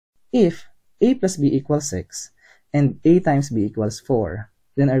if a plus b equals 6 and a times b equals 4,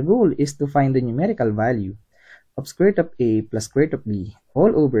 then our goal is to find the numerical value of square root of a plus square root of b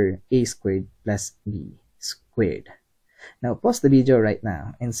all over a squared plus b squared. Now pause the video right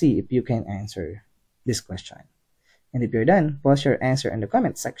now and see if you can answer this question. And if you're done, post your answer in the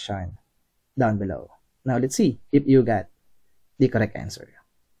comment section down below. Now let's see if you got the correct answer.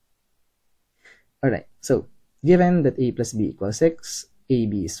 Alright, so given that a plus b equals 6,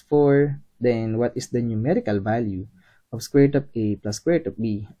 ab is 4, then what is the numerical value of square root of a plus square root of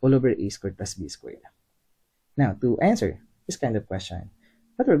b all over a squared plus b squared? Now, to answer this kind of question,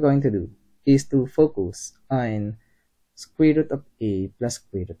 what we're going to do is to focus on square root of a plus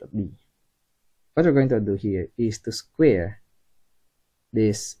square root of b. What we're going to do here is to square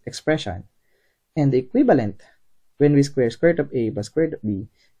this expression. And the equivalent, when we square root of a plus square root of b,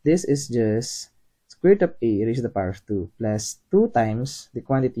 this is just square root of a raised to the power of 2 plus 2 times the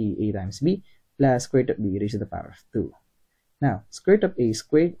quantity a times b plus square root of b raised to the power of 2. Now, square root of a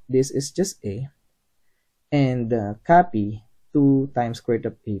squared, this is just a, and copy 2 times square root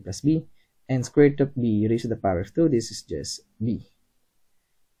of a plus b, and square root of b raised to the power of 2, this is just b.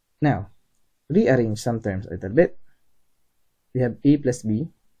 Now, rearrange some terms a little bit. We have a plus b,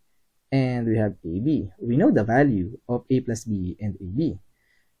 and we have ab. We know the value of a plus b and ab.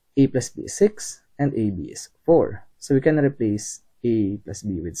 A plus b is 6, and ab is 4. So we can replace a plus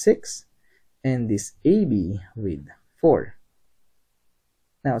b with 6, and this ab with 4.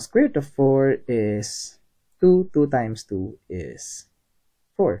 Now, square root of 4 is 2. 2 times 2 is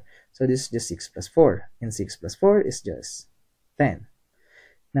 4. So this is just 6 plus 4. And 6 plus 4 is just 10.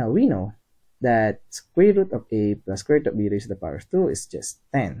 Now, we know that square root of a plus square root of b raised to the power of 2 is just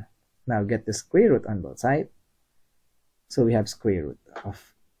 10. Now, get the square root on both sides. So we have square root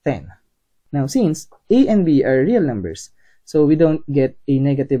of 10. Now, since a and b are real numbers, so we don't get a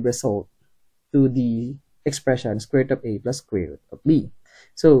negative result to the expression square root of a plus square root of b.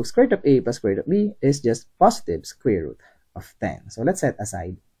 So square root of a plus square root of b is just positive square root of 10. So let's set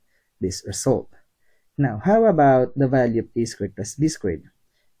aside this result. Now, how about the value of a squared plus b squared?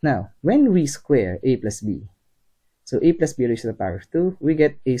 Now, when we square a plus b, so a plus b raised to the power of 2, we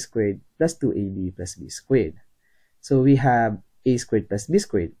get a squared plus 2ab plus b squared. So we have a squared plus b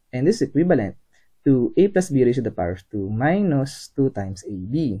squared, and this is equivalent to a plus b raised to the power of 2 minus 2 times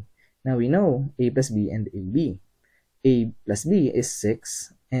ab. Now we know a plus b and ab. A plus b is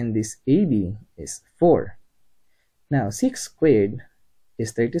 6, and this ab is 4. Now, 6 squared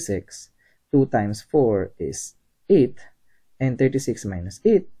is 36, 2 times 4 is 8, and 36 minus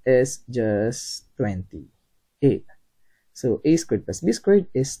 8 is just 28. So, a squared plus b squared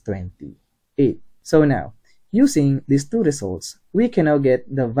is 28. So now, using these two results, we can now get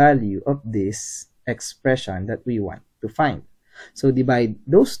the value of this expression that we want to find. So, divide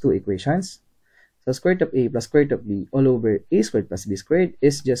those two equations. So, square root of a plus square root of b all over a squared plus b squared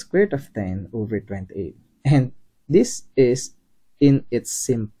is just square root of 10 over 28. And this is in its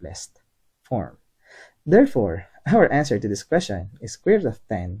simplest form. Therefore, our answer to this question is square root of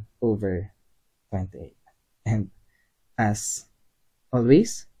 10 over 28. And as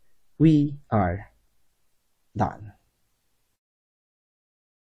always, we are done.